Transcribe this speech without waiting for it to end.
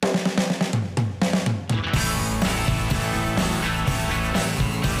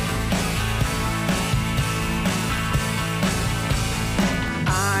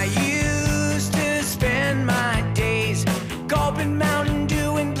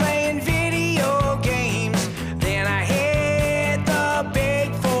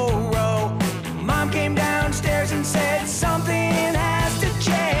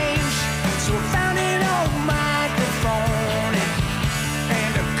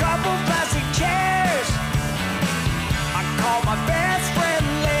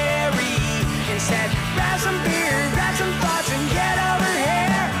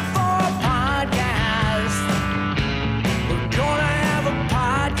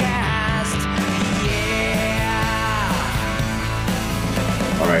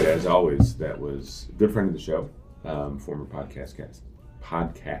as always, that was a good friend of the show, former podcast guest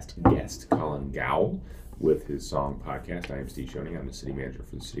Colin Gowell with his song Podcast. I am Steve Shoney. I'm the city manager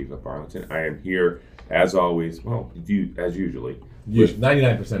for the city of Arlington. I am here, as always, as usually.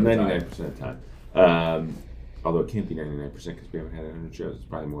 99% of the time. 99% of the time. Although it can't be 99% because we haven't had 100 shows. It's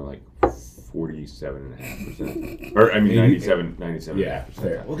probably more like 47.5%. Or, 97.5%. Yeah,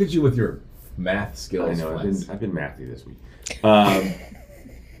 fair. Look at you with your math skills. I know, I've been mathy this week.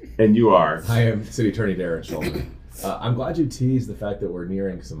 And you are. I am City Attorney Darren Steve. I'm glad you teased the fact that we're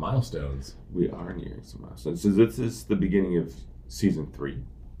nearing some milestones. We are nearing some milestones. So this is the beginning of season 3.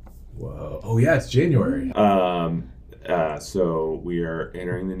 Whoa. Oh, yeah, it's January. So we are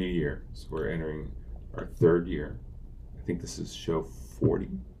entering the new year. So we're entering our 3rd year. I think this is show 40.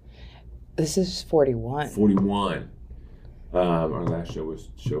 This is 41. 41. Our last show was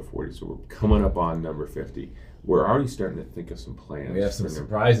show 40, so we're coming up on number 50. We're already starting to think of some plans. We have some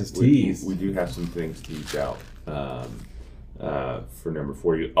surprises teased. We do have some things teased out for number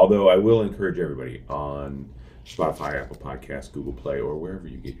 40. Although I will encourage everybody on Spotify, Apple Podcasts, Google Play, or wherever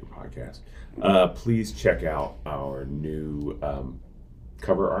you get your podcasts, please check out our new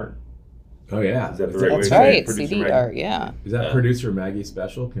cover art. Oh yeah, is that the right that's way? Right, CD art, yeah. Is that producer Maggie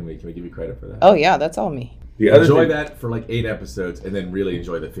special? Can we give you credit for that? Oh yeah, that's all me. Enjoy that for like 8 episodes, and then really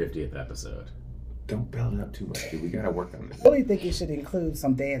enjoy the 50th episode. Don't build it up too much, dude. We gotta work on this. I really think you should include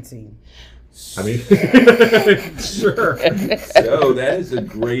some dancing. I mean, sure. So that is a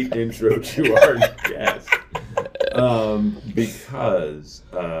great intro to our guest, because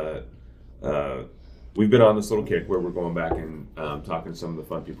we've been on this little kick where we're going back and talking to some of the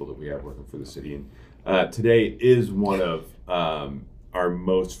fun people that we have working for the city, and today is one of our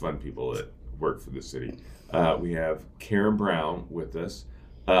most fun people that work for the city. We have Karen Brown with us.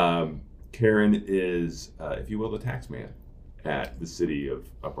 Karen is, if you will, the tax man at the city of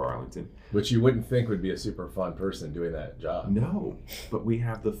Upper Arlington. Which you wouldn't think would be a super fun person doing that job. No, but we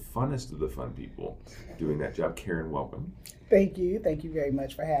have the funnest of the fun people doing that job. Karen, welcome. Thank you. Thank you very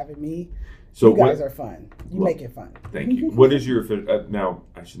much for having me. So you guys are fun. You make it fun. Thank you. What is your, now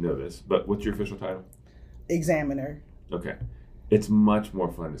I should know this, but what's your official title? Examiner. Okay. It's much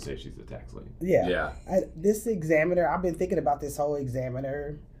more fun to say she's the tax lady. Yeah. This examiner, I've been thinking about this whole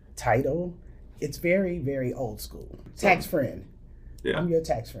examiner title. It's very, very old school. Tax friend. Yeah. I'm your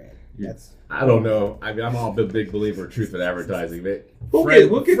tax friend. That's. I don't know. I mean, I'm all a big believer of truth in advertising. But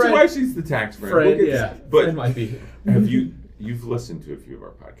we'll get to why she's the tax friend. But friend might be. You've listened to a few of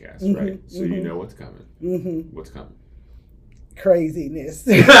our podcasts, right? So you know what's coming. What's coming? Craziness.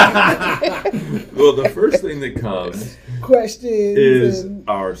 Well, the first thing that comes questions is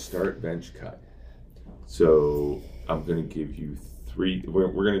our start bench cut. So I'm going to give you 3. We're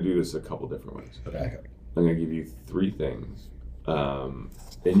going to do this a couple different ways. Okay. I'm going to give you 3 things.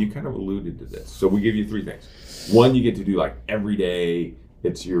 And you kind of alluded to this. So we give you 3 things. 1, you get to do like every day.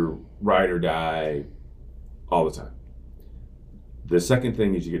 It's your ride or die all the time. The second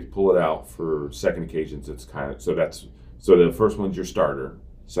thing is you get to pull it out for second occasions. It's kind of, so the first one's your starter.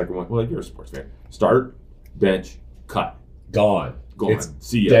 Second one, well, you're a sports fan. Start, bench, cut. Gone. It's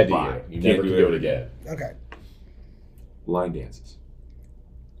see ya. Dead Bye. You never can do it again. Okay. Line dances.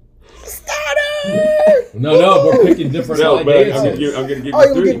 Starter! No, we're picking different line dances. I'm going to give you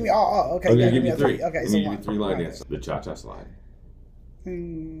 3. You're giving me, okay. I'm going to give you 3. Okay, I'm so going to give you 3 line dances. The cha-cha slide.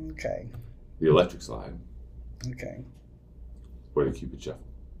 Okay. The electric slide. Okay. Or the Cupid shuffle.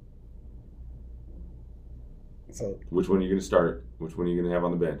 So which one are you going to start? Which one are you going to have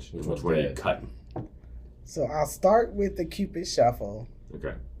on the bench? Which one are you cutting? So I'll start with the Cupid shuffle.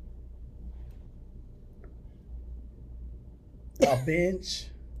 Okay. I'll bench.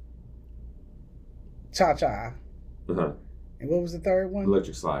 Cha-cha. Uh-huh. And what was the third one?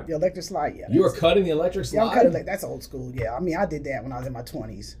 Electric slide. The electric slide, yeah. You are cutting the electric slide? Yeah, I'm cutting, that's old school, yeah. I mean, I did that when I was in my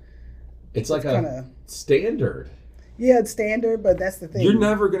 20s. It's like a standard. Yeah, it's standard, but that's the thing. You're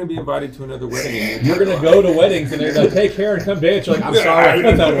never going to be invited to another wedding. You're going to go to weddings and they're going to take care and come dance. You're like, I'm sorry, I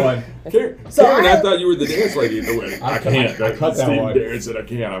cut that one. Karen, I thought you were the dance lady at the wedding. I can't. I cut that one. Darren said I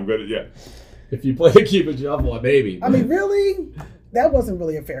can't. I'm good at, yeah. If you play the Cupid shuffle, maybe. I mean, really? That wasn't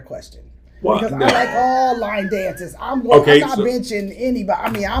really a fair question. What? Because I like all line dances. I'm not benching anybody. I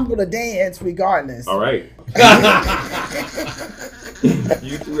mean, I'm going to dance regardless. All right.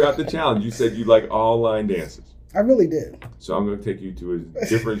 You threw out the challenge. You said you like all line dances. I really do. So I'm going to take you to a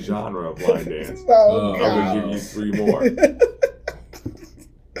different genre of line dance. I'm going to give you 3 more.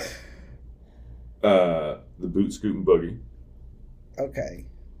 The boot scootin' boogie. Okay.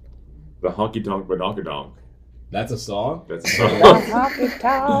 The honky tonk badonkadonk. That's a song? That's a song. The honky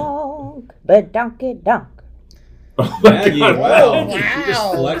tonk badonkadonk. Maggie, God. wow. Oh, She just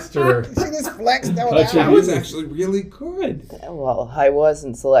wow. flexed her. She just flexed on Touch That your that. was music. actually really good. Well, I was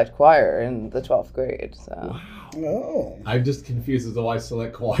in select choir in the 12th grade, so. Wow. Oh. I'm just confused as to why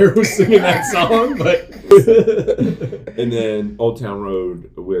Select Choir was singing that song, but And then Old Town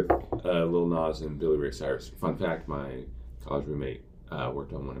Road with Lil Nas and Billy Ray Cyrus. Fun fact, my college roommate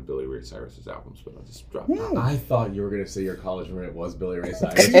worked on one of Billy Ray Cyrus's albums, but I'll just drop it. I thought you were gonna say your college roommate was Billy Ray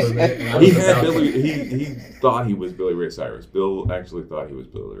Cyrus for a minute. And I He was had about to- Billy. He thought he was Billy Ray Cyrus. Bill actually thought he was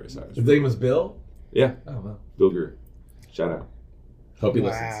Billy Ray Cyrus. His name was Bill? Yeah, Oh wow. Bill Greer. Shout out. Hope he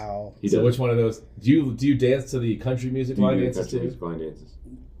listens. Wow. He So does. which one of those do you dance to the country music Do you line do dances country too? music line dances?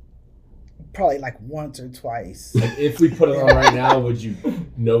 Probably like once or twice. Like if we put it on right now, would you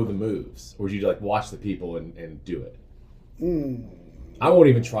know the moves? Or would you like watch the people and do it? Mm. I won't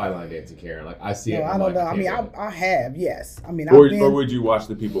even try line dancing, Karen. Like I see it. No, and I I'm don't like, know. I mean, can't do it. I have, yes. I mean, Or, I've been. or would you watch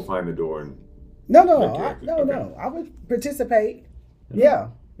the people find the door and No, Okay, okay. no. I would participate. Yeah,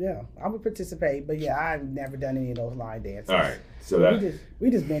 I would participate. But yeah, I've never done any of those line dances. all right? So We that we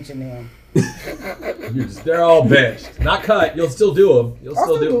just mentioned them. They're all benched, not cut. You'll still do them. You'll I'll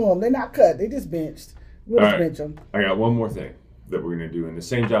still still do do them. They're not cut. They just benched. We'll All just right. bench them. I got one more thing that we're gonna do in the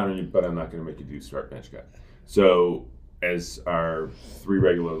same genre, but I'm not gonna make you do start bench cut. So as our 3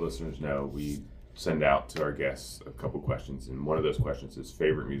 regular listeners know, we send out to our guests a couple questions, and one of those questions is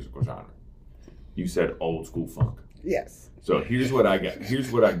favorite musical genre. You said old school funk. Yes. So here's what I got.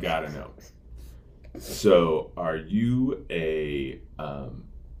 Here's what I gotta know. So are you a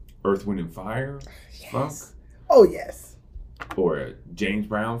Earth, Wind, and Fire funk, Oh yes. or a James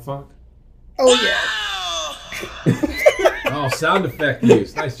Brown funk? Oh yes. Oh, sound effect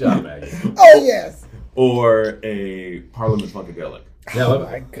use. Nice job, Maggie. Oh yes. Or a Parliament Funkadelic? Yeah, Oh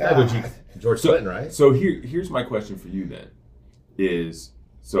my that would God. George Clinton, right? So here's my question for you then, is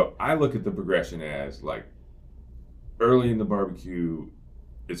so I look at the progression as like early in the barbecue,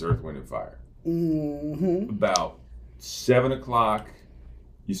 it's Earth, Wind, and Fire. Mm-hmm. About 7 o'clock,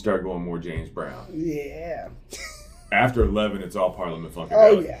 you start going more James Brown. Yeah. After 11, it's all Parliament Funkadelic.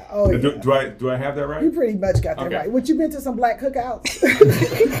 Oh yeah. Oh yeah. Do I have that right? You pretty much got that Okay. right. What, you been to some black cookouts?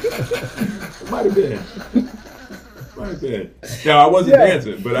 Might have been. Might have been. Now I wasn't Yeah.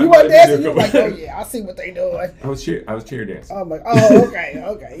 dancing, but I You might weren't have dancing. been You there a like, oh couple- yeah, I see what they doing. I was chair dancing. I'm like, oh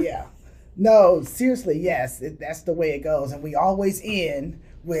okay, yeah. No, seriously, yes, that's the way it goes, and we always end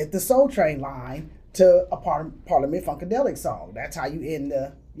with the Soul Train line to a Parliament Funkadelic song. That's how you end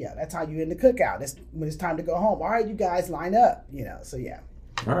the cookout. That's when it's time to go home. All right, you guys line up. So yeah.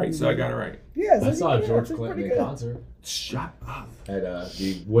 All right, so I got it right. Yeah, I saw yeah, George it's Clinton pretty in good. concert Shut up. at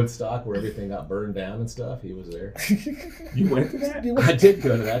the Woodstock where everything got burned down and stuff. He was there. You went to that? I did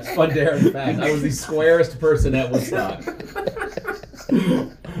go to that. It's fun, Darren. Fact, I was the squarest person at Woodstock.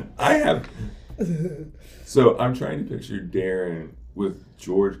 I have. So I'm trying to picture Darren with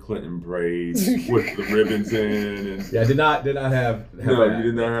George Clinton braids with the ribbons in, and Yeah, I did not have no, that. you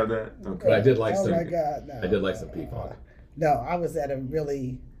did not have that. Okay. But I did like Oh some. my God, no. I did like some P-Funk. No, I was at a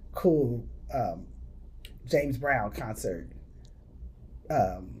really cool James Brown concert.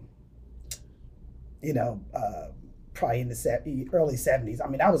 Probably in the early 70s. I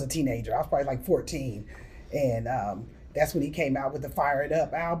mean, I was a teenager. I was probably like 14. And that's when he came out with the Fire It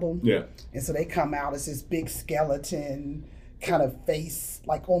Up album. Yeah. And so they come out as this big skeleton kind of face,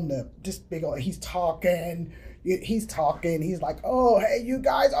 like on this big old, he's talking. He's like, oh, hey, you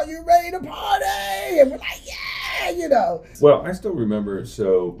guys, are you ready to party? And we're like, yeah, Well, I still remember.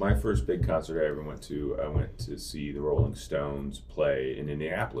 So my first big concert I ever went to see the Rolling Stones play in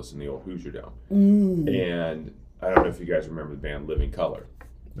Indianapolis in the old Hoosier Dome. And I don't know if you guys remember the band Living Colour.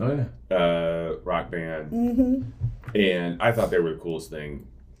 Oh yeah. Rock band. Mm-hmm. And I thought they were the coolest thing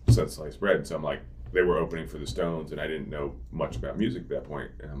since sliced bread. And so I'm like, they were opening for the Stones, and I didn't know much about music at that point.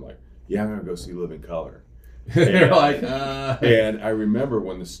 And I'm like, yeah, I'm gonna go see Living Colour. They're like, And I remember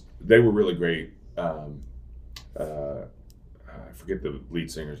when they were really great. I forget the lead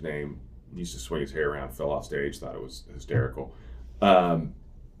singer's name. He used to swing his hair around, fell off stage, thought it was hysterical. And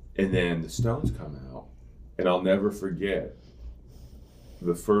then the Stones come out, and I'll never forget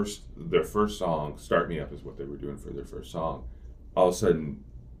their first song. "Start Me Up" is what they were doing for their first song. All of a sudden,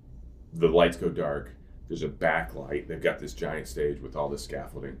 the lights go dark. There's a backlight. They've got this giant stage with all this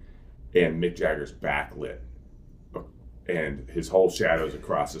scaffolding, and Mick Jagger's backlit, and his whole shadow's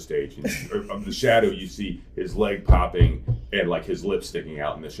across the stage. And of the shadow, you see his leg popping and like his lips sticking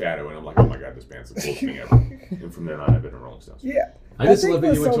out in the shadow. And I'm like, oh my God, this band's the coolest thing ever. And from then on, I've been a Rolling Stones. Yeah. I just think love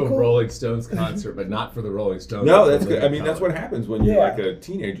that you went what's to so a cool- Rolling Stones concert, but not for the Rolling Stones. No, but that's for good. I Living mean, that's Colour. what happens when you're Yeah. like a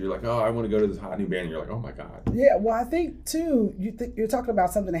teenager. You're like, oh, I want to go to this hot new band. And you're like, oh my god. Yeah, well, I think too. You're talking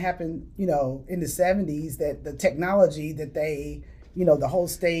about something that happened, in the '70s. That the technology that they, the whole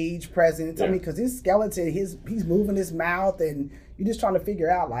stage presence. I Yeah. mean, because his skeleton, he's moving his mouth, and you're just trying to figure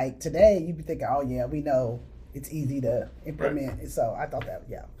out. Like today, you'd be thinking, oh yeah, we know it's easy to implement. So I thought that,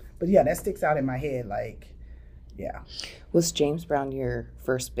 yeah, but yeah, that sticks out in my head. Like, yeah. Was James Brown your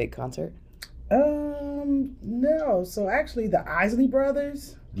first big concert? No. So actually, the Isley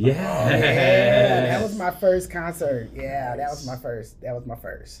Brothers. Yeah. Yeah, that was my first concert. Yeah, that was my first.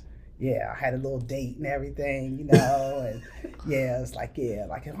 Yeah, I had a little date and everything, and yeah, it's like, I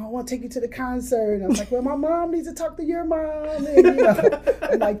want to take you to the concert. And I was like, well, my mom needs to talk to your mom. And,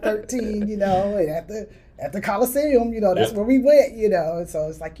 I'm like 13, and at the Coliseum, that's where we went, And so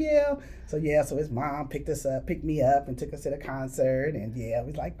it's like, So his mom picked me up and took us to the concert. And yeah,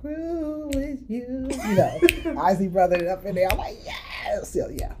 we like, grew with you, Isley Brothers up in there. I'm like, yeah. So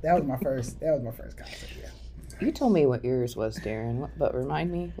yeah, that was my first concert, yeah. You told me what yours was, Darren, but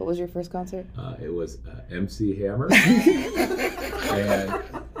remind me, what was your first concert? It was MC Hammer. And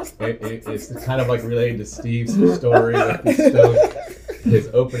it's kind of like related to Steve's story with the Stones. His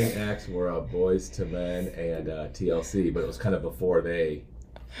opening acts were Boyz II Men and TLC, but it was kind of before they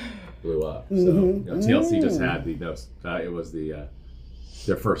blew up. So TLC just had it was their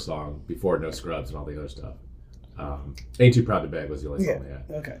first song before No Scrubs and all the other stuff. Ain't Too Proud to Beg was the only song they had.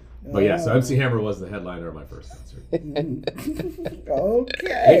 Okay. But yeah, so MC Hammer was the headliner of my first concert.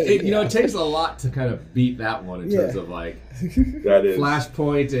 Okay. It takes a lot to kind of beat that one in terms of like That is.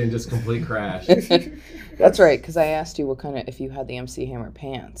 flashpoint and just complete crash. That's right, because I asked you if you had the MC Hammer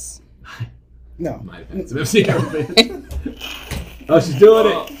pants. No. Might have had some MC Hammer fans. Oh, she's doing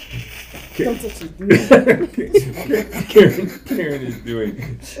it. Karen is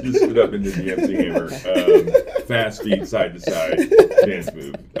doing just stood up into the MC Hammer fast feet side to side dance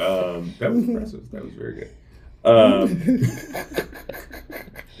move. That was impressive. That was very good.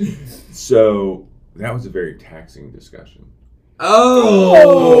 So that was a very taxing discussion.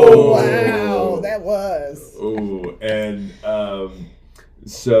 Oh, wow, that was. Oh, and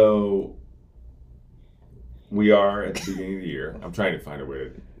so we are at the beginning of the year. I'm trying to find a way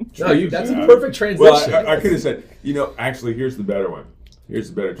to. No, that's a perfect transition. Well, I could have said, actually, here's the better one. Here's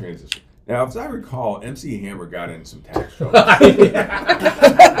the better transition. Now, as I recall, MC Hammer got in some tax trouble.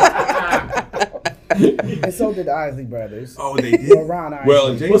 And so did the Isley Brothers. Oh, they did? Ron Isley. Well,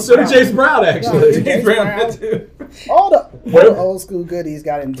 and Well, so did James Brown, actually. James Brown did too. All the old school goodies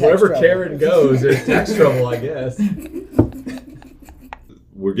got in tax Wherever trouble. Karen goes, there's tax trouble, I guess.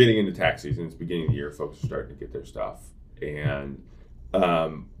 We're getting into tax season. It's beginning of the year. Folks are starting to get their stuff. And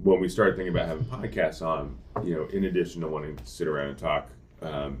when we started thinking about having podcasts on, in addition to wanting to sit around and talk,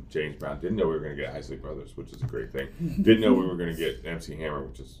 James Brown didn't know we were going to get Isley Brothers, which is a great thing. Didn't know we were going to get MC Hammer,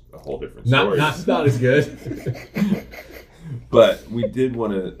 which is a whole different story. Not as good. But we did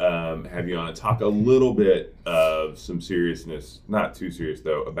want to have you on and talk a little bit of some seriousness, not too serious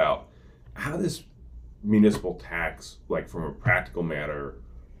though, about how this municipal tax, like from a practical matter,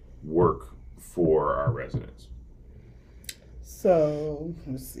 work for our residents. So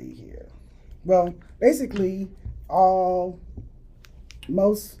let's see here. Well, basically,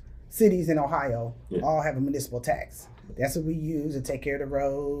 most cities in Ohio all have a municipal tax. That's what we use to take care of the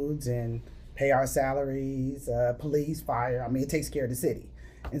roads and pay our salaries, police, fire. I mean, it takes care of the city.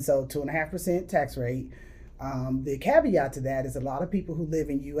 And so 2.5% tax rate. The caveat to that is a lot of people who live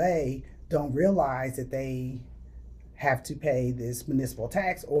in UA don't realize that they have to pay this municipal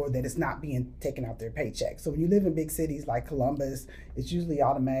tax or that it's not being taken out their paycheck. So when you live in big cities like Columbus, it's usually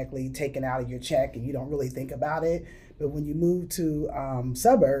automatically taken out of your check and you don't really think about it. But when you move to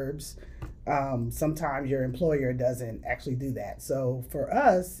suburbs, sometimes your employer doesn't actually do that. So for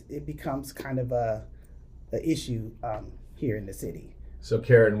us, it becomes kind of a issue here in the city. So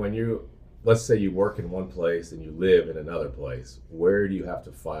Karen, let's say you work in one place and you live in another place, where do you have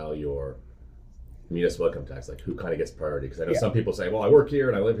to file your municipal income tax? Like, who kind of gets priority? Because I know some people say, well, I work here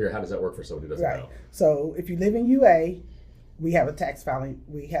and I live here. How does that work for someone who doesn't know? So if you live in UA, we have a tax filing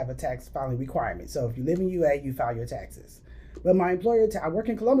requirement. So if you live in UA, you file your taxes. But my employer, I work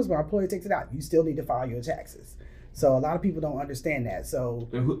in Columbus, my employer takes it out. You still need to file your taxes. So a lot of people don't understand that. So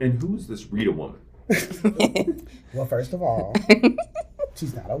and who's this Rita woman? Well, first of all,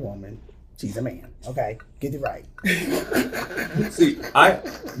 she's not a woman. She's a man. Okay, get it right. See,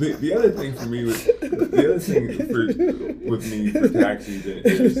 the other thing for me with me for tax season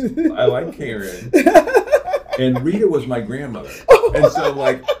is I like Karen, and Rita was my grandmother, and so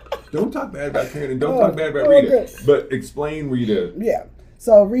like Don't talk bad about Karen and don't talk bad about oh, Rita. good. But explain Rita. Yeah.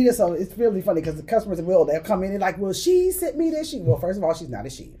 So Rita, so it's really funny because the customers they'll come in and like, well, she sent me this. Well, first of all, she's not a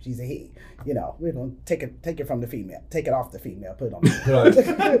she, she's a he. You know, we're gonna take it from the female, take it off the female, put it on.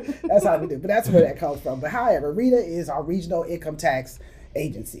 That's how we do. But that's where that comes from. But however, Rita is our regional income tax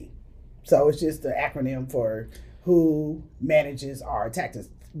agency. So it's just the acronym for who manages our taxes.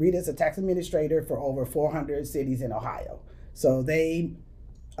 Rita is a tax administrator for over 400 cities in Ohio. So they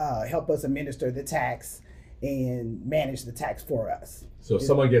help us administer the tax and manage the tax for us. So if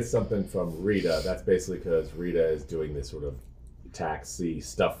someone gets something from Rita, that's basically because Rita is doing this sort of taxi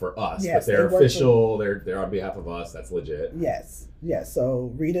stuff for us. Yes, but they're they work official, they're on behalf of us, that's legit. Yes.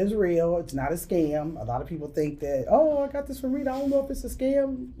 So Rita is real. It's not a scam. A lot of people think that, oh, I got this from Rita. I don't know if it's a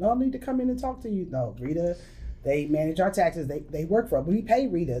scam. I don't need to come in and talk to you. No, Rita, they manage our taxes. They work for us. We pay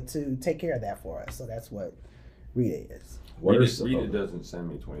Rita to take care of that for us. So that's what Rita is. Rita doesn't send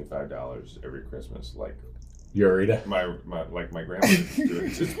me $25 every Christmas like You're Rita? my grandmother used to do. It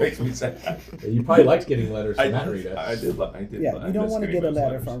just makes me sad. You probably liked getting letters from that Rita. I did. Yeah, you don't want to get a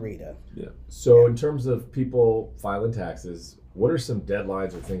letter from Rita. Yeah. So in terms of people filing taxes, what are some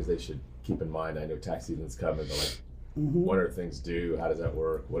deadlines or things they should keep in mind? I know tax season's coming, but like, what are things due? How does that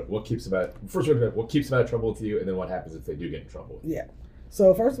work? What keeps them out? First, what keeps them out of trouble with you, and then what happens if they do get in trouble? Yeah.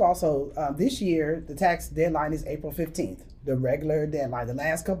 So first of all, this year the tax deadline is April 15th. The regular deadline. The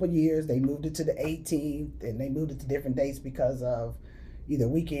last couple of years they moved it to the 18th, and they moved it to different dates because of either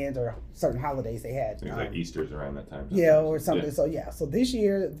weekends or certain holidays they had. Things like Easter's around that time. Yeah, or something. Yeah. So this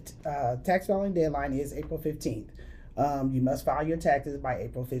year tax filing deadline is April 15th. You must file your taxes by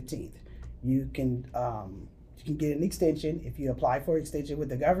April 15th. You can get an extension if you apply for extension with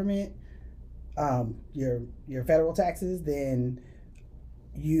the government. Your federal taxes, then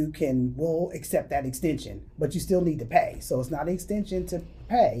we'll accept that extension, but you still need to pay. So it's not an extension to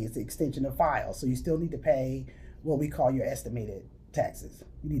pay, it's an extension to file. So you still need to pay what we call your estimated taxes.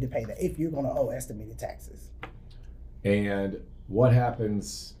 You need to pay that if you're going to owe estimated taxes. And what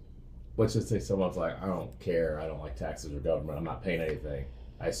happens, let's just say someone's like, I don't care, I don't like taxes or government, I'm not paying anything.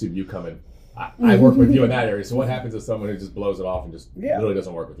 I assume you come in, I work with you in that area. So what happens if someone who just blows it off and just literally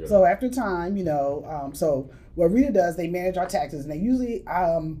doesn't work with you? So after time, so what Rita does, they manage our taxes, and they usually,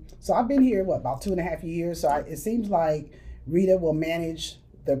 so I've been here, about 2.5 years. So it seems like Rita will manage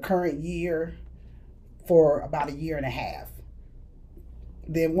the current year for about 1.5 years.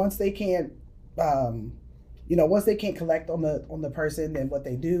 Then once they can't, once they can't collect on the person, then what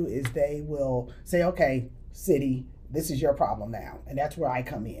they do is they will say, okay, city, this is your problem now. And that's where I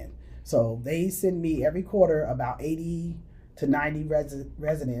come in. So they send me every quarter about 80 to 90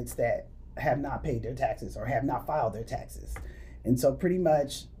 residents that have not paid their taxes or have not filed their taxes. And so pretty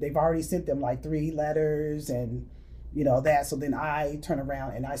much they've already sent them like 3 letters and that. So then I turn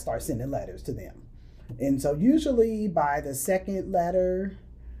around and I start sending letters to them. And so usually by the second letter,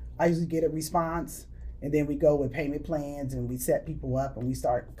 I usually get a response. And then we go with payment plans and we set people up and we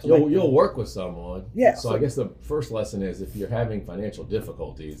start collecting. You'll work with someone. Yeah. So I guess the first lesson is if you're having financial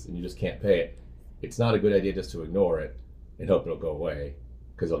difficulties and you just can't pay it, it's not a good idea just to ignore it and hope it'll go away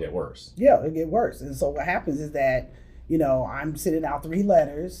because it'll get worse. Yeah, it'll get worse. And so what happens is that, I'm sending out 3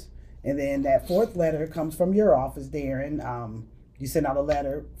 letters, and then that 4th letter comes from your office, Darren. You send out a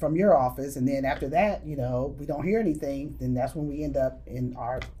letter from your office, and then after that, we don't hear anything, then that's when we end up in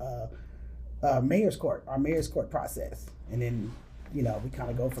our mayor's court process. And then, we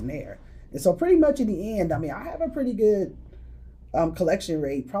kind of go from there. And so pretty much in the end, I have a pretty good collection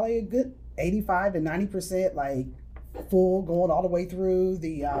rate, probably a good 85 to 90%, like full going all the way through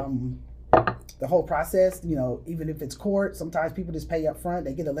the whole process. Even if it's court, sometimes people just pay up front.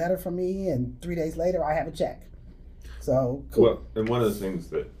 They get a letter from me and 3 days later I have a check. So cool. Well, and one of the things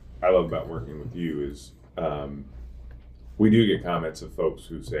that I love about working with you is we do get comments of folks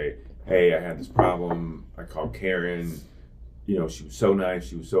who say, hey, I had this problem. I called Karen. She was so nice.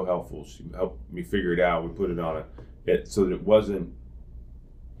 She was so helpful. She helped me figure it out. We put it on so that it wasn't,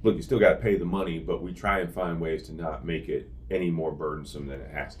 look, you still got to pay the money, but we try and find ways to not make it any more burdensome than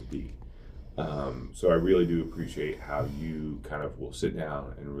it has to be. So I really do appreciate how you kind of will sit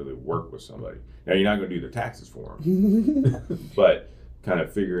down and really work with somebody. Now, you're not going to do their taxes for them, but kind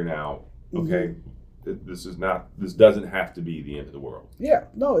of figuring out, okay, this doesn't have to be the end of the world. Yeah,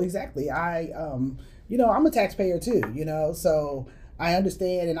 no, exactly. I'm a taxpayer too, so I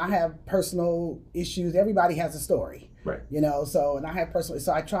understand, and I have personal issues. Everybody has a story. Right. And I have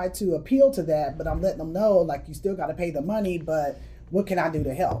so I try to appeal to that, but I'm letting them know, like, you still got to pay the money, but what can I do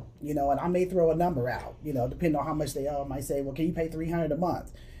to help? And I may throw a number out, depending on how much they owe. I might say, well, can you pay $300 a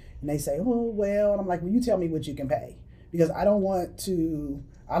month? And they say, oh, well, and I'm like, well, you tell me what you can pay. because I don't want to.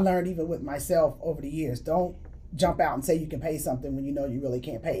 I learned even with myself over the years, don't jump out and say you can pay something when you know you really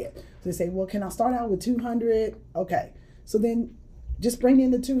can't pay it. So they say, well, can I start out with 200? Okay, so then just bring in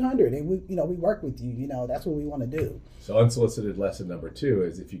the 200 and we work with you. That's what we want to do. So unsolicited lesson number 2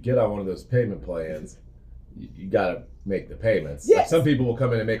 is if you get on one of those payment plans, you got to make the payments. Yes. Like some people will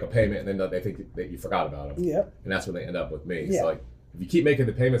come in and make a payment and then they think that you forgot about them. Yep. And that's when they end up with me. Yeah. So like if you keep making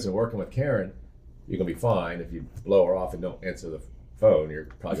the payments and working with Karen, you're going to be fine. If you blow her off and don't answer the phone, you're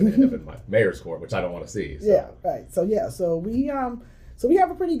probably going to end up in my mayor's court, which I don't want to see. So. Yeah, right. So we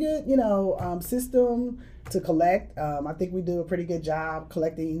have a pretty good system to collect. I think we do a pretty good job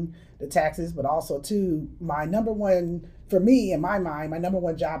collecting the taxes, but also too, my number one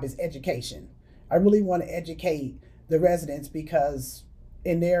job is education. I really want to educate the residents because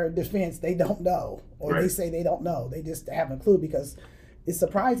in their defense, they don't know, or Right. they say they don't know. They just have a clue, because it's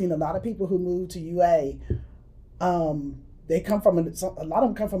surprising. A lot of people who move to UA, they come from a lot of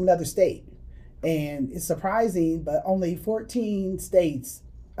them come from another state, and it's surprising. But only 14 states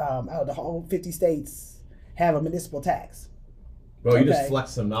out of the whole 50 states have a municipal tax. Well, you Okay. just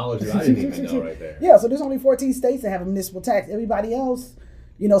flexed some knowledge that I didn't even know right there. Yeah, so there's only 14 states that have a municipal tax. Everybody else,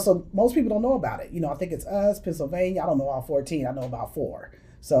 so most people don't know about it. I think it's us, Pennsylvania. I don't know all 14. I know about 4.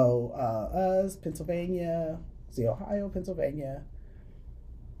 So us, Pennsylvania, Ohio, Pennsylvania,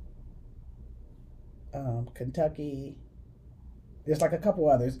 Kentucky. There's like a couple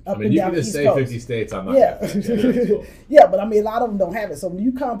others up I mean, and you down can the just East say Coast. 50 states. I'm not. Yeah. That's cool. Yeah, but I mean, a lot of them don't have it. So when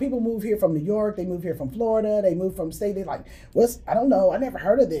you come, people move here from New York, they move here from Florida, they move from state. They're like, I don't know. I never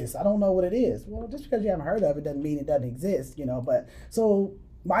heard of this. I don't know what it is. Well, just because you haven't heard of it doesn't mean it doesn't exist, But so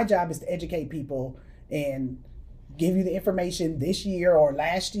my job is to educate people and give you the information this year or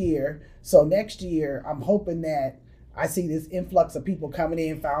last year. So next year, I'm hoping that I see this influx of people coming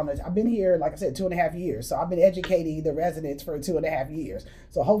in, founders. I've been here, like I said, 2.5 years. So I've been educating the residents for 2.5 years.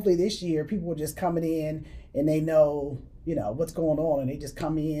 So hopefully this year, people are just coming in and they know, what's going on, and they just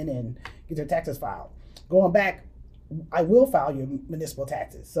come in and get their taxes filed. Going back, I will file your municipal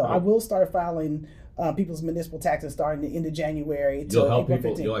taxes. So I will start filing people's municipal taxes starting the end of January. You'll help April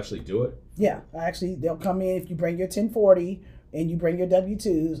people. 15th. You'll actually do it. Yeah, they'll come in if you bring your 1040 and you bring your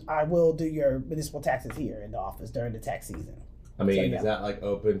W-2s. I will do your municipal taxes here in the office during the tax season. I mean, So, yeah. is that like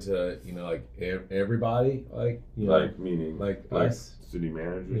open to everybody? Meaning like like us? city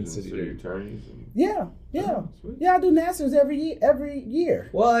managers And and city city attorneys. And, Yeah. Sweet. Yeah, I do Nassers every year.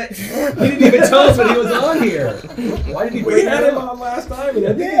 What? He didn't even tell us when he was on here. Why did he We bring had that him up? on last time, and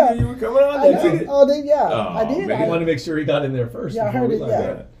I didn't Yeah. know you were coming on I there. did. I Oh, did. Maybe he wanted to make sure he got in there first. Yeah, I before heard we it.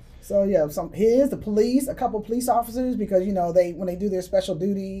 left. Yeah. So yeah, here's the police, a couple police officers, because when they do their special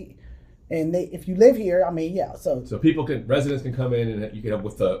duty, and if you live here, So So residents can come in and you can help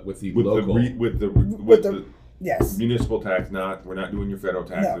with the With local. the yes, municipal tax. We're not doing your federal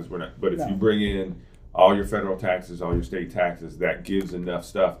taxes. We're not. But if No. you bring in all your federal taxes, all your state taxes, that gives enough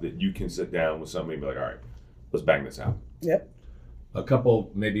stuff that you can sit down with somebody and be like, all right, let's bang this out. yep. A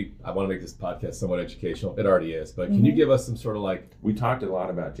couple, maybe I want to make this podcast somewhat educational. It already is, but Mm-hmm. can you give us some sort of We talked a lot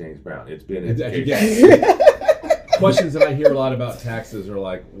about James Brown. It's been Yeah. educational. questions that I hear a lot about taxes are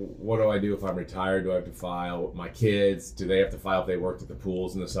like, what do I do if I'm retired? Do I have to file? My kids, do they have to file if they worked at the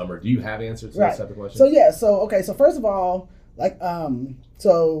pools in the summer? Do you have answers to Right. this type of question? So first of all,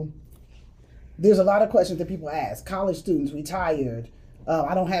 so there's a lot of questions that people ask. College students, retired,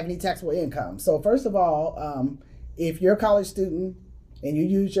 I don't have any taxable income. So first of all, if you're a college student and you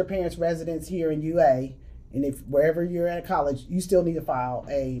use your parents' residence here in UA, and if wherever you're at college, you still need to file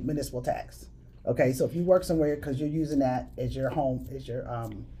a municipal tax. Okay, so if you work somewhere because you're using that as your home, as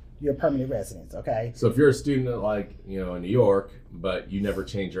your permanent residence. Okay. So if you're a student at in New York, but you never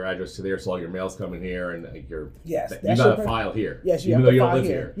change your address to there, so all your mail's coming here, and you That's got your to file here. Yes, you even have though to you don't file live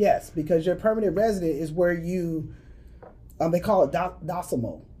here. here. Yes, because your permanent resident is where you, they call it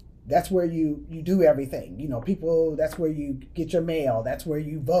decimal. That's where you do everything. People, that's where you get your mail. That's where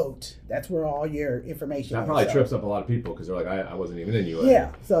you vote. That's where all your information That is. probably So, trips up a lot of people because they're like, I wasn't even in UA.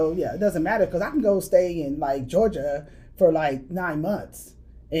 yeah. So, yeah, it doesn't matter because I can go stay in Georgia for 9 months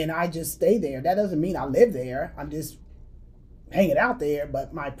and I just stay there. That doesn't mean I live there. I'm just hanging out there,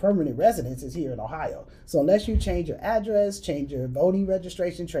 but my permanent residence is here in Ohio. So unless you change your address, change your voting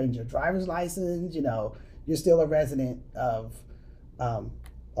registration, change your driver's license, you're still a resident of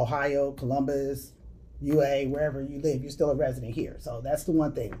Ohio, Columbus, UA, wherever you live, you're still a resident here. So that's the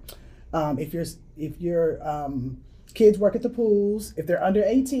one thing. If your kids work at the pools, if they're under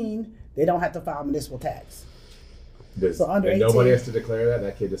 18, they don't have to file municipal tax. So under and 18, nobody has to declare that.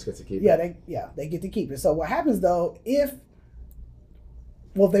 That kid just gets to keep it. they get to keep it. So what happens though, if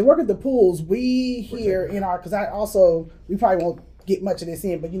well, if they work at the pools, we here in our, because we probably won't get much of this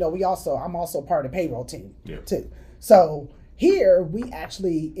in, but I'm also part of the payroll team too. So here we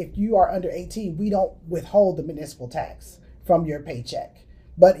actually, if you are under 18, we don't withhold the municipal tax from your paycheck.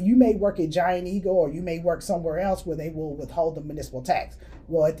 But you may work at Giant Eagle or you may work somewhere else where they will withhold the municipal tax.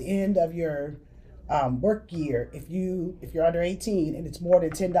 Well, at the end of your work year, if you're under 18 and it's more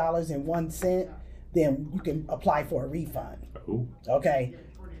than $10.01, then you can apply for a refund. Ooh. Okay.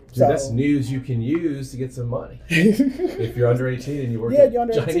 Dude, that's news you can use to get some money. If you're under 18 and you work at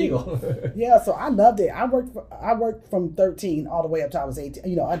Giant 18. Eagle. Yeah, so I loved it. I worked from 13 all the way up to I was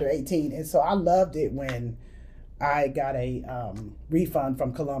 18, under 18. And so I loved it when I got a refund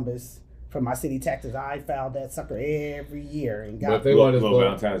from Columbus for my city taxes. I filed that sucker every year and got a little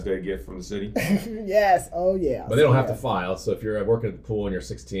Valentine's Day gift from the city. Yes, oh yeah. But they don't have to file. So if you're working at the pool and you're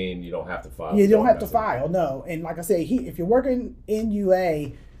 16, you don't have to file. You don't have to file, no. And like I said, if you're working in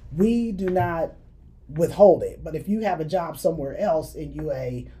UA, we do not withhold it. But if you have a job somewhere else in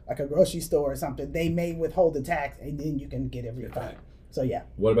UA, like a grocery store or something, they may withhold the tax and then you can get it refunded. So yeah.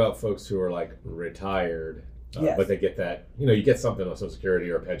 What about folks who are like retired? Yes. But they get that, you get something on Social Security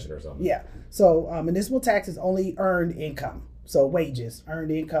or a pension or something. Yeah. So municipal tax is only earned income. So wages, earned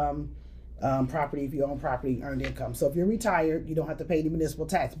income, property, if you own property, earned income. So if you're retired, you don't have to pay the municipal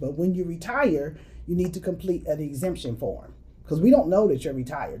tax. But when you retire, you need to complete an exemption form because we don't know that you're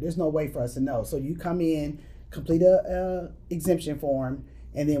retired. There's no way for us to know. So you come in, complete a exemption form,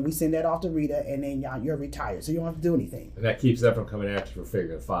 and then we send that off to Rita, and then you're retired. So you don't have to do anything. And that keeps them from coming after you for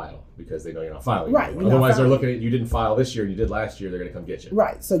figuring to file because they know you're not filing. Right. Otherwise, they're looking at you didn't file this year and you did last year, they're going to come get you.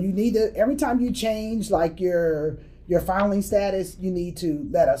 Right. So you need to, every time you change like your filing status, you need to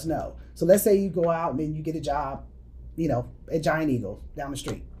let us know. So let's say you go out and then you get a job, at Giant Eagle down the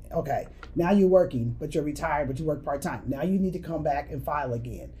street. Okay. Now you're working, but you're retired, but you work part-time. Now you need to come back and file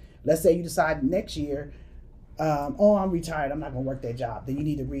again. Let's say you decide next year, I'm retired, I'm not going to work that job. Then you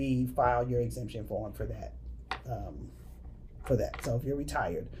need to refile your exemption form for that. So if you're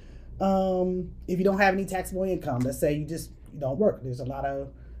retired, if you don't have any taxable income, let's say you don't work. There's a lot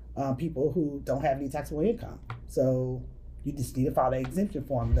of people who don't have any taxable income. So you just need to file an exemption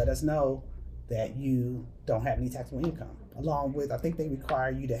form and let us know that you don't have any taxable income. Along with, I think they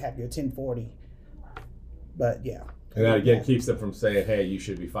require you to have your 1040. But yeah. And that again keeps them from saying, hey, you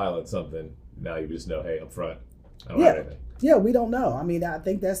should be filing something. Now you just know, hey, up front, I don't have anything. Yeah, we don't know. I mean, I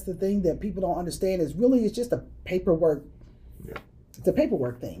think that's the thing that people don't understand is really it's just a paperwork. Yeah. It's a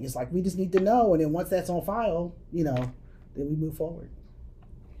paperwork thing. It's like we just need to know, and then once that's on file, then we move forward.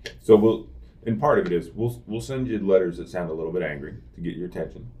 So and part of it is we'll send you letters that sound a little bit angry to get your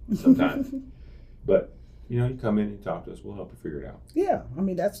attention sometimes, but you come in and talk to us. We'll help you figure it out. Yeah, I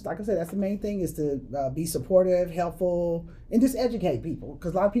mean that's like I said, that's the main thing is to be supportive, helpful, and just educate people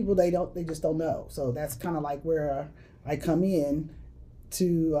because a lot of people they just don't know. So that's kind of like where I come in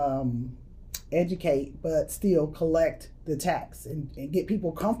to educate, but still collect the tax and get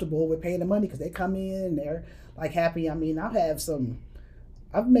people comfortable with paying the money because they come in and they're like happy. I mean,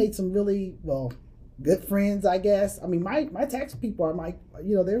 I've made some really good friends, I guess. I mean, my tax people are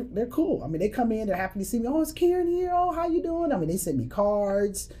they're cool. I mean, they come in, they're happy to see me. Oh, it's Karen here. Oh, how you doing? I mean, they send me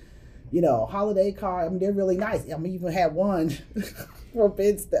cards, holiday card. I mean, they're really nice. I mean, even had one from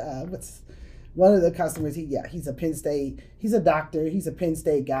Penn State. One of the customers, he's a Penn State. He's a doctor. He's a Penn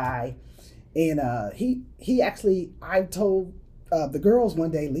State guy, and he actually, I told the girls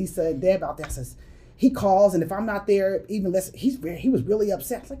one day, Lisa and Deb out there, says. He calls, and if I'm not there, even less, he was really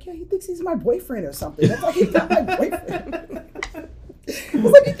upset. I was like, yeah, he thinks he's my boyfriend or something. That's like he's not my boyfriend. I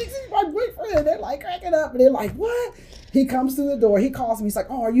was like, he thinks he's my boyfriend. They're like cracking up, and they're like, what? He comes through the door. He calls me. He's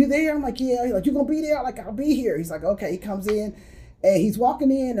like, oh, are you there? I'm like, yeah. He's like, you gonna be there? I'm like, I'll be here. He's like, okay. He comes in, and he's walking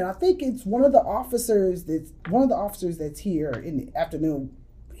in, and I think it's one of the officers that's here in the afternoon.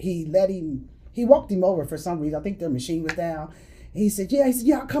 He walked him over for some reason. I think their machine was down. He said, yeah,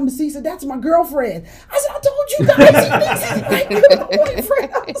 I'll come to see. He said, that's my girlfriend. I said, I told you guys he thinks he's my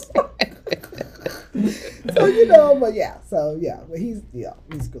boyfriend. But he's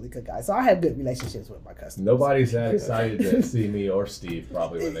a really good guy. So I have good relationships with my customers. Nobody's that excited to see me or Steve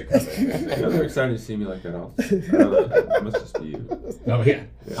probably when they come in. They're excited to see me like that also. It must just be you. Oh, yeah.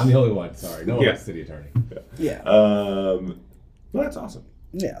 I'm the only one. Sorry. No one's city attorney. Yeah. Well, that's awesome.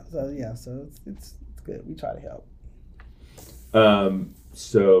 Yeah. So it's good. We try to help.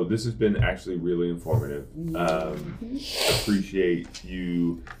 So this has been actually really informative. Appreciate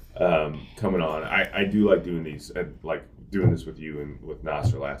you coming on. I do like doing these, like doing this with you and with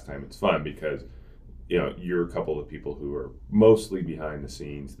Nasser last time. It's fun because you're a couple of people who are mostly behind the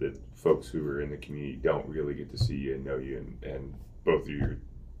scenes that folks who are in the community don't really get to see you and know you and both of you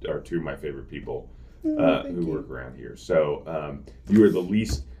are two of my favorite people Thank who you. work around here. So you are the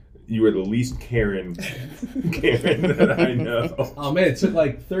least Karen that I know. Oh man, it took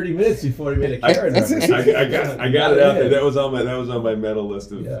like 30 minutes before he made a Karen reference. I got it out there. That was on my mental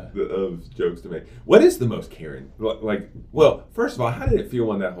list of jokes to make. What is the most Karen? Like, well, first of all, how did it feel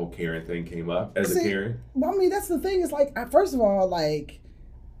when that whole Karen thing came up as a Karen? Well, I mean, that's the thing. Is like, first of all, like,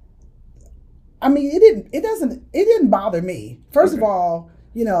 I mean, it didn't bother me. First of all,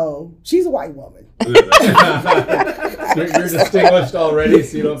 you know, she's a white woman. You're distinguished already,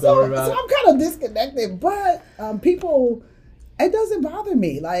 so you don't have to worry about So it. I'm kind of disconnected, but people, it doesn't bother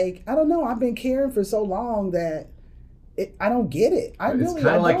me. Like, I don't know, I've been caring for so long that I don't get it. It's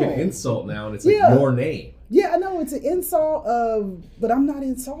kind of like an insult now, and it's like your name. Yeah, I know it's an insult but I'm not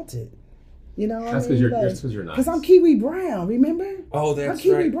insulted. You know, That's because you're nice. Because I'm Kiwi Brown, remember? Oh, that's I'm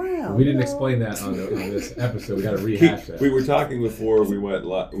Kiwi right. Brown. We didn't explain that on this episode. We got to rehash that. We were talking before we went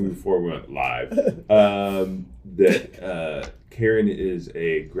live that Karen is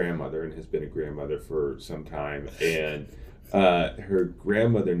a grandmother and has been a grandmother for some time, and her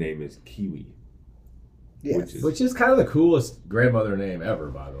grandmother name is Kiwi. Yes. Which is kind of the coolest grandmother name ever,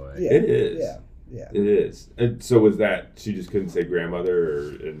 by the way. Yeah. It is. Yeah. It is. And so was that she just couldn't say grandmother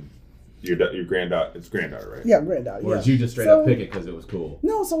and your granddaughter? It's granddaughter, right? Yeah, granddaughter. Or did you just straight up pick it because it was cool?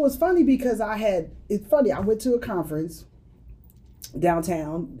 No, so it's funny because I went to a conference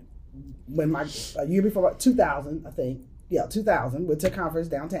downtown when a year before, 2000, I think. Yeah, 2000. Went to a conference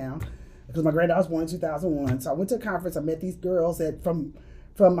downtown because my granddaughter was born in 2001. So I went to a conference. I met these girls from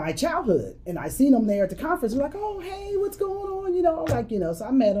my childhood, and I seen them there at the conference. They're like, "Oh, hey, what's going on?" You know, like, you know. So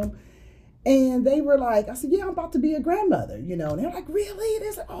I met them. And they were like, I said, yeah, I'm about to be a grandmother, you know. And they're like, really?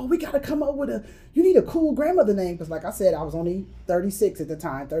 They're like, oh, we got to come up with you need a cool grandmother name. Because like I said, I was only 36 at the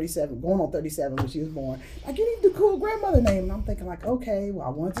time, 37, going on 37 when she was born. Like, you need the cool grandmother name. And I'm thinking like, okay, well,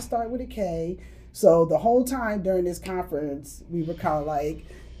 I wanted to start with a K. So the whole time during this conference, we were kind of like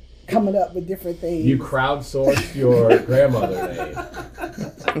coming up with different things. You crowdsourced your grandmother name.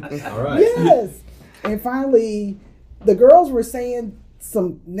 All right. Yes. And finally, the girls were saying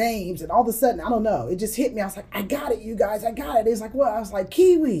some names, and all of a sudden, I don't know, it just hit me. I was like, I got it, you guys, I got it. It was like, what? I was like,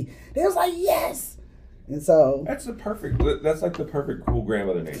 Kiwi. They was like, yes. And so that's like the perfect cool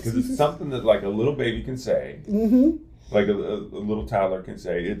grandmother name, because it's something that like a little baby can say, like a little toddler can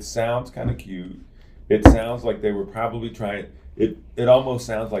say. It sounds kind of cute. It sounds like they were probably trying. It almost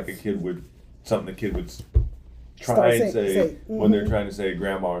sounds like something the kid would try and say when they're trying to say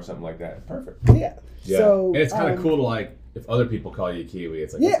grandma or something like that. Perfect. Yeah. So, and it's kind of cool to like, if other people call you Kiwi,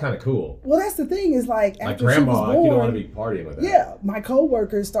 it's like, it's kind of cool. Well, that's the thing is like, after like grandma, she was born, like you don't want to be partying with that. Yeah, my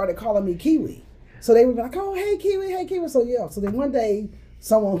coworkers started calling me Kiwi. So they would be like, oh, hey, Kiwi. So yeah, so then one day,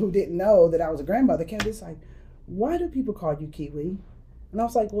 someone who didn't know that I was a grandmother came to me, like, why do people call you Kiwi? And I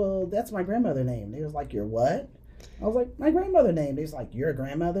was like, well, that's my grandmother name. They was like, you're what? I was like, my grandmother name. They was like, you're a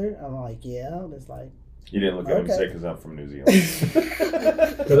grandmother? I'm like, yeah. It's like, you didn't look at him and say, because I'm from New Zealand.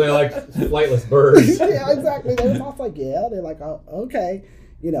 Because I like flightless birds. Yeah, exactly. They was all like, yeah. They're like, oh, okay.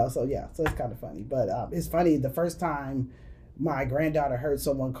 You know, so yeah, so it's kind of funny. But it's funny, the first time my granddaughter heard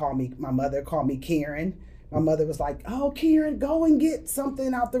my mother call me Karen, my mother was like, oh, Karen, go and get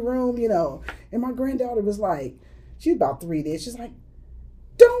something out the room, you know. And my granddaughter was like, she's about 3 days. She's like,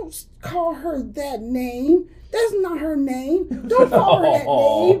 don't call her that name. That's not her name. Don't call her that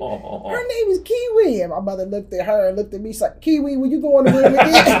name. Her name is Kiwi. And my mother looked at her and looked at me. She's like, Kiwi, will you go in the room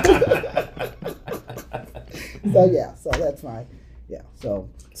again? So that's my, So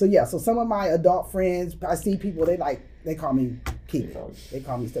some of my adult friends, I see people, they call me Kiwi. Still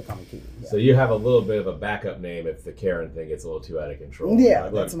call me Kiwi. Yeah. So you have a little bit of a backup name if the Karen thing gets a little too out of control. Yeah,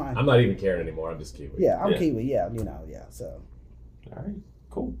 like, that's mine. I'm not even Karen anymore. I'm just Kiwi. Yeah, I'm Kiwi. Yeah, you know, yeah. So. All right,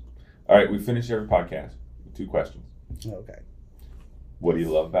 cool. All right, we finish every podcast with 2 questions. Okay. What do you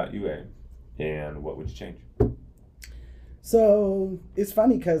love about UA, and what would you change? So it's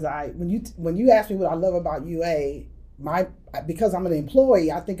funny because when you ask me what I love about UA, because I'm an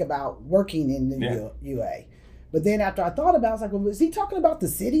employee, I think about working in the UA. But then after I thought about it, I was like, well, is he talking about the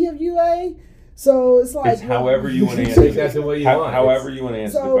city of UA? So it's like, it's however you want to answer. That's the way you want. However you want to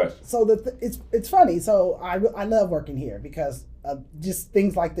answer the question. So it's funny. So I love working here because of just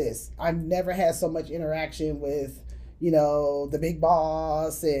things like this. I've never had so much interaction with, you know, the big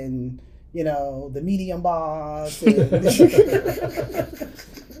boss and, you know, the medium boss and, and the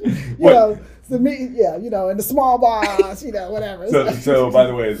small boss, you know, whatever. So by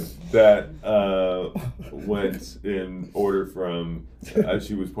the way, that went in order from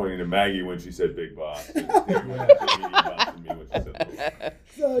She was pointing to Maggie when she said big boss. Steve was pointing to me when she said little boss.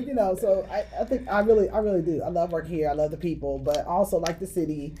 So so I think I really do. I love working here. I love the people, but also like the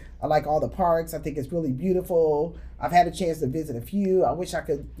city. I like all the parks. I think it's really beautiful. I've had a chance to visit a few. I wish I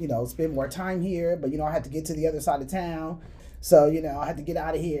could spend more time here, but I had to get to the other side of town. So I had to get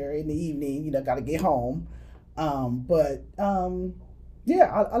out of here in the evening. Got to get home. Yeah,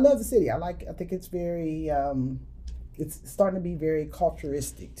 I love the city. I think it's very. It's starting to be very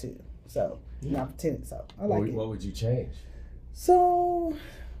culturistic too. So not tenant. So I like it. What would you change? So,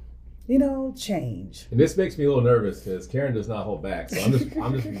 change. And this makes me a little nervous because Karen does not hold back. So I'm just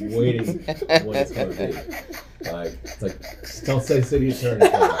waiting what it's going to be. It's like, don't say city attorney.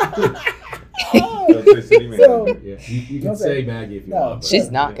 Don't say city manager. So, Yeah, you can say Maggie if you want. But She's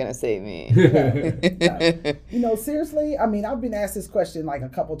not gonna say me. Seriously, I've been asked this question like a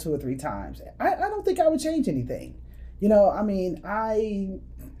couple, 2 or 3 times. I don't think I would change anything.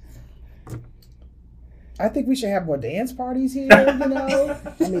 I think we should have more dance parties here, that would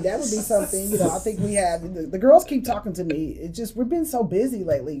be something, I think we have, the girls keep talking to me. It's just, we've been so busy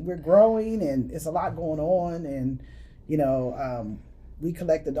lately. We're growing and it's a lot going on. And, we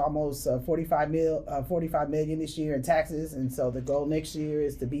collected almost 45 million this year in taxes. And so the goal next year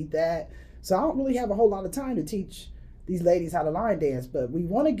is to beat that. So I don't really have a whole lot of time to teach these ladies how to line dance, but we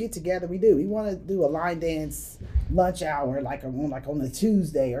want to get together. We want to do a line dance lunch hour, like on a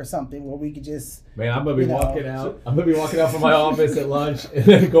Tuesday or something, where we could just. Man, I'm gonna be walking out. I'm gonna be walking out from my office at lunch and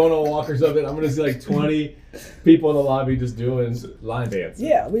then going on a walk or something. I'm gonna see like 20 people in the lobby just doing line dance.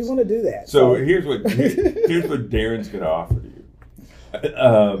 Yeah, we want to do that. So here's what Darren's going to offer to you.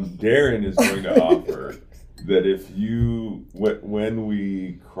 Darren is going to offer that if when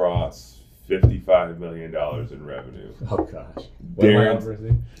we cross $55 million in revenue. Oh gosh.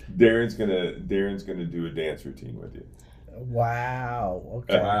 Darren's gonna do a dance routine with you. Wow.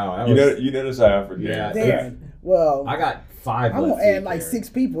 Okay. Wow. You notice I offered Darren. Yeah. Darren. Well, I got 5. I'm gonna add like 6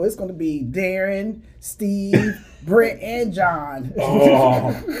 people. It's gonna be Darren, Steve, Brent, and John.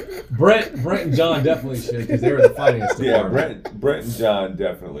 Oh, Brent and John definitely should because they were the finance department. Yeah, Brent and John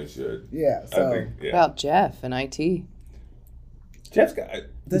definitely should. Yeah. So I think, What about Jeff and IT? Jeff's got.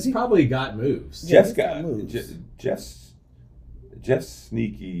 does he? Probably got moves. Yeah, Jeff's got moves. Jeff's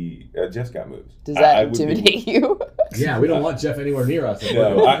sneaky. Jeff's got moves. Does that intimidate you? Yeah, we don't want Jeff anywhere near us.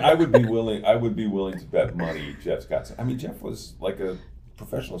 No, I would be willing. I would be willing to bet money Jeff's got some. Jeff was like a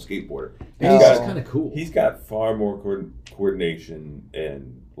professional skateboarder. He's just kind of cool. He's got far more coordination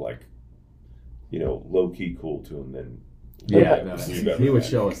and low key cool to him than. Yeah, no, he would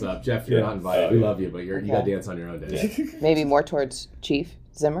show us up. Jeff, you're not invited. We love you, but you got to dance on your own day. Yeah. Maybe more towards Chief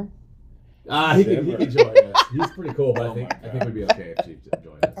Zimmer. He can join us. He's pretty cool, but I think we'd be okay if Chief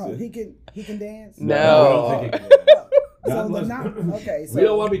joined us. Oh, he can dance. No. I don't think he can. Okay. So We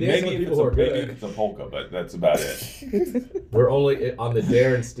don't want to be dancing Maybe with people who are maybe if good. it's a polka, but that's about it. We're only on the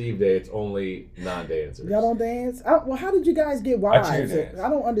Darren and Steve day. It's only non-dancers. y'all don't dance? Well, how did you guys get wives? I dance. I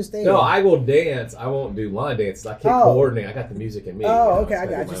don't understand. No, I will dance. I won't do line dances. I can't coordinate. I got the music in me. Okay, I so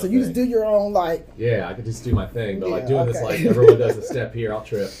got do you. my So own you just thing. do your own Yeah, I could just do my thing, but like Yeah, doing this, okay. like everyone does a step here, I'll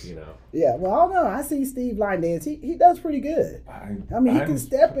trip. Yeah. Well, I don't know. I see Steve line dance. He does pretty good. He can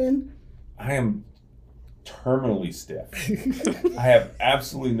step in. I am terminally stiff. I have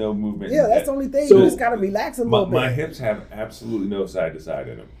absolutely no movement. Yeah, that's the only thing. So- You just gotta relax a little bit. My hips have absolutely no side to side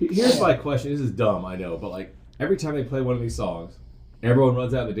in them. Here's my question. This is dumb, I know, but like every time they play one of these songs, everyone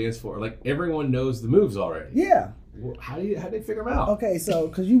runs out on the dance floor. Like everyone knows the moves already. Yeah. How do they figure them out? Okay, so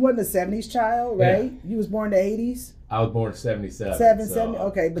because you wasn't a '70s child, right? You was born in the '80s. I was born in '77. 70.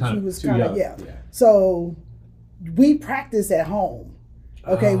 Okay, but you was kind of yeah. So we practice at home.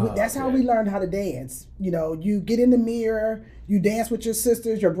 Okay, that's how okay. we learned how to dance. You get in the mirror, you dance with your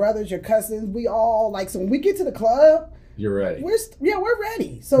sisters, your brothers, your cousins. We all so when we get to the club, You're ready. we're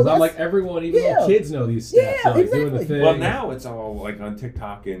ready. So I'm like everyone, even little kids know these steps. Yeah, They're, like, doing the exactly. thing. Well, now it's all like on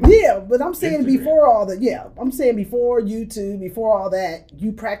TikTok and but I'm saying Instagram. before all that. Yeah, I'm saying before YouTube, before all that,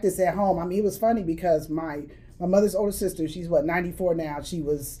 you practice at home. It was funny because my mother's older sister, she's 94 now. She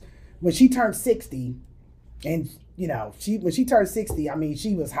was when she turned 60, and when she turned 60,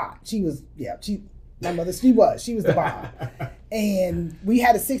 she was hot. She was my mother. She was the bomb. And we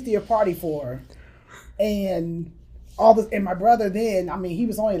had a 60th party for her, and my brother then, he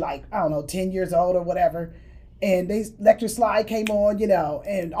was only 10 years old or whatever, and they electric slide came on,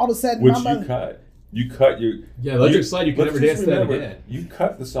 and all of a sudden which my mother, you cut your electric slide. You can let's never just dance that remember, again. You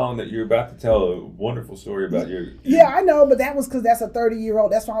cut the song that you're about to tell a wonderful story about your. Yeah, I know, but that was because that's a 30-year-old.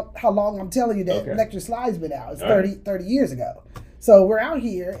 That's how long I'm telling you that Okay. electric slide's been out. It's All 30 years ago. So we're out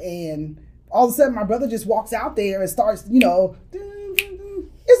here, and all of a sudden my brother just walks out there and starts,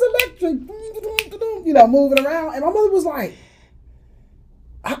 electric, you know, moving around. And my mother was like,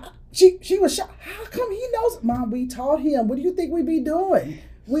 she was shocked. How come he knows? Mom, we taught him. What do you think we be doing?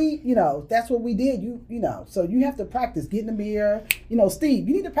 We, you know, that's what we did. You know, so you have to practice. Get in the mirror. You know, Steve,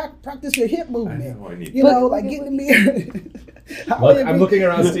 you need to practice your hip movement. You know, like get in the mirror. Look, I'm looking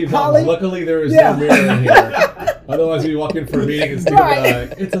around Steve's house. Luckily, there is no mirror in here. Otherwise, we'd walk in for a meeting and Steve would be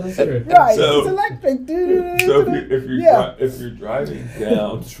like, it's electric. Right, So- it's electric. So if you're driving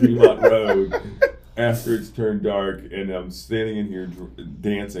down Tremont Road after it's turned dark and I'm standing in here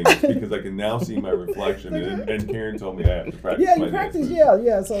dancing, it's because I can now see my reflection, and Karen told me I have to practice. Yeah, my you practice. dance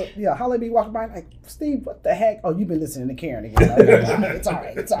Yeah. So yeah, Holly be walking by like, Steve, what the heck? Oh, you've been listening to Karen again. It's all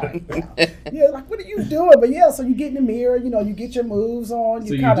right. It's all right. Yeah, like what are you doing? But yeah, so you get in the mirror. You know, you get your moves on.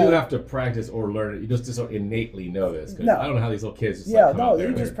 So you do have to practice or learn it. You just don't innately know this. No. I don't know how these little kids just Yeah, come out there.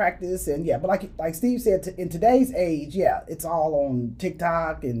 you just practice and yeah. But like Steve said, in today's age, yeah, it's all on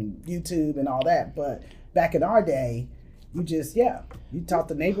TikTok and YouTube and all that. But back in our day, you taught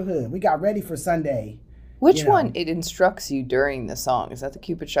the neighborhood. We got ready for Sunday. Which one it instructs you during the song? Is that the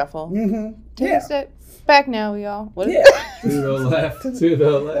Cupid Shuffle? Mm-hmm. Take a step back now, y'all. What is Yeah. it? To the left, to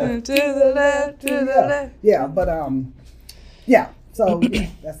the left. To the left, to the left. Yeah, but yeah. So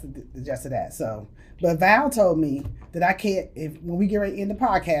that's the gist of that. So, but Val told me that I can't, when we get ready to end the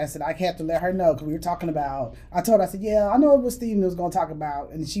podcast, that I have to let her know because we were talking about. I told her, I said, yeah, I know what Steven was going to talk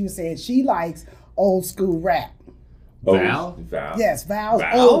about, and she was saying she likes old school rap. Val? Val. Yes, Val's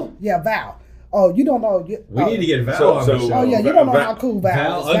Val? old. Yeah, Val. Oh, you don't know. We need to get Val So- on the so- show. Oh yeah, you don't know how cool Val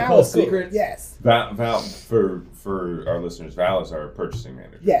Val, is. Untold is cool. Secrets? Yes. Val for our listeners, Val is our purchasing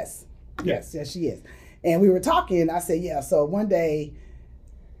manager. Yes, she is. And we were talking. I said, yeah. So one day,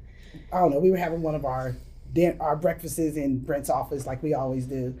 I don't know. We were having one of our breakfasts in Brent's office, like we always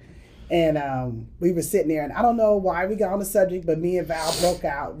do. And we were sitting there, and I don't know why we got on the subject, but me and Val broke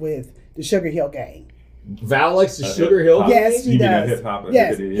out with the Sugar Hill Gang. Val likes the Sugar Hill Gang? Yes, she You mean does. hip hop?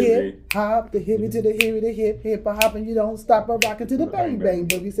 Yes, Hippity, hip hop, the hippie to the hippie, the hip hop, and you don't stop a rockin' to the bang bang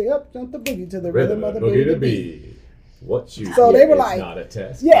boogie. Say up, jump the boogie to the rhythm of the boogie to beat. What you So get they were is like, not a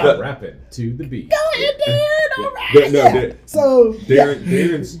test. yeah. I'm rapping to the beat. Go ahead, Darren. All right. No, Yeah. So yeah.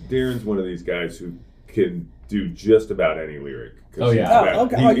 Darren's one of these guys who can do just about any lyric. 'Cause Oh, he's yeah. that- Oh,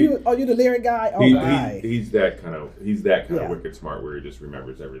 okay. he- you the lyric guy? Oh, he- right. he's that kind of Yeah. wicked smart where he just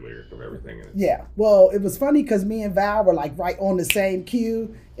remembers every lyric of everything. And Yeah. Well, it was funny because me and Val were like right on the same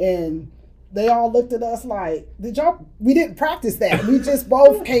cue, and they all looked at us like, "Did y'all? We didn't practice that. We just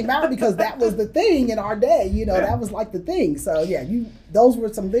both came out because that was the thing in our day. You know, that was like the thing. So yeah, those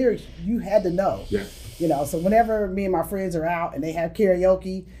were some lyrics you had to know. Yeah. You know, so whenever me and my friends are out and they have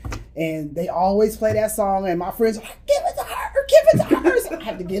karaoke, and they always play that song, and my friends are like, give it to her, give it to her. So I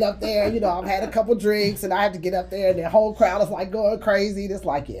have to get up there, you know, I've had a couple drinks, and I have to get up there, and the whole crowd is like going crazy. It's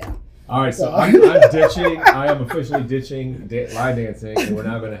like, yeah. All right, so So- I'm ditching. I am officially ditching line dancing, and we're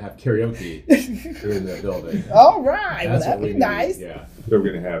now going to have karaoke in the building. All right, well, That's that'd what be we nice. need. Yeah, So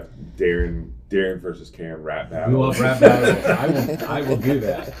we're gonna have Darren versus Karen rap we battle. love rap battles. I will do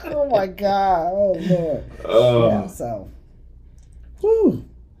that. Oh my God, oh Lord. Oh, Yeah, so, whew.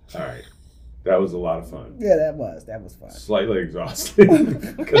 all right. That was a lot of fun. Yeah, that was fun. Slightly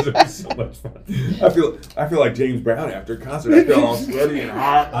exhausting because it was so much fun. I feel like James Brown after a concert. I feel all sweaty and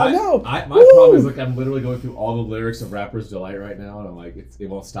hot. I know. My Woo! problem is like I'm literally going through all the lyrics of Rapper's Delight right now, and I'm like, it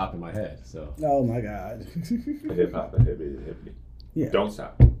won't stop in my head. So Oh my God. Hip hop, a hippie, a hippie. Yeah. Don't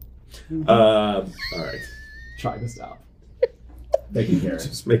stop. Mm-hmm. All right. try to stop. Thank you, Karen.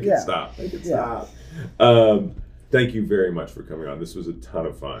 Just make Yeah. it stop. Make it Yeah. stop. Thank you very much for coming on. This was a ton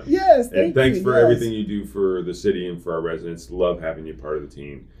of fun. Yes, And thanks you, for yes. everything you do for the city and for our residents. Love having you part of the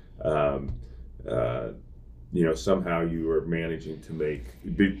team. Somehow you are managing to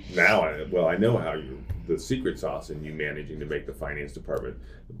I know how the secret sauce in you managing to make the finance department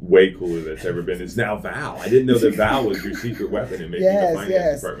way cooler than it's ever been is now Val. I didn't know that Val was your secret weapon in making the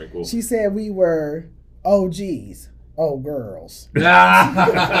finance department cool. She said we were OGs. Oh, girls.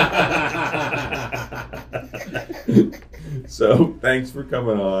 So thanks for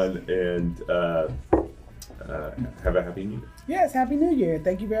coming on, and have a happy New Year. Yes, Happy New Year.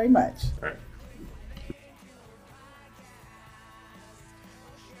 Thank you very much. All right.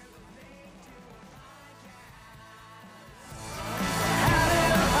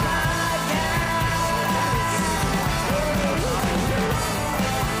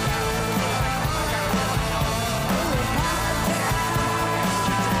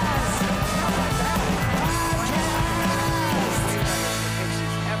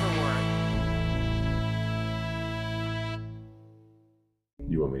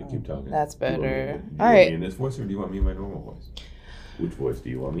 You want me to keep talking? That's Do you want me- better. do you All want right. me in this voice, or do you want me in my normal voice? Which voice do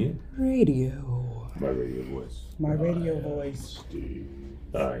you want me in? Radio. My radio voice. My radio voice. Steve.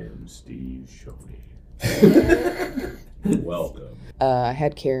 I am Steve Shoney. Welcome. I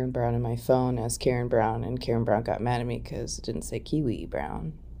had Karen Brown in my phone as Karen Brown, and Karen Brown got mad at me because it didn't say Kiwi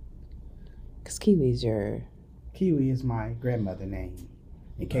Brown. Because Kiwi's your... Kiwi is my grandmother name.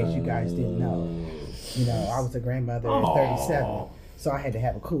 In case you guys didn't know. You know, I was a grandmother at 37. So I had to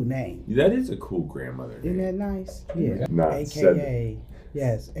have a cool name. That is a cool grandmother name. Isn't that nice? Yeah. Not AKA,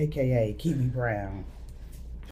 yes, AKA Kiwi Brown.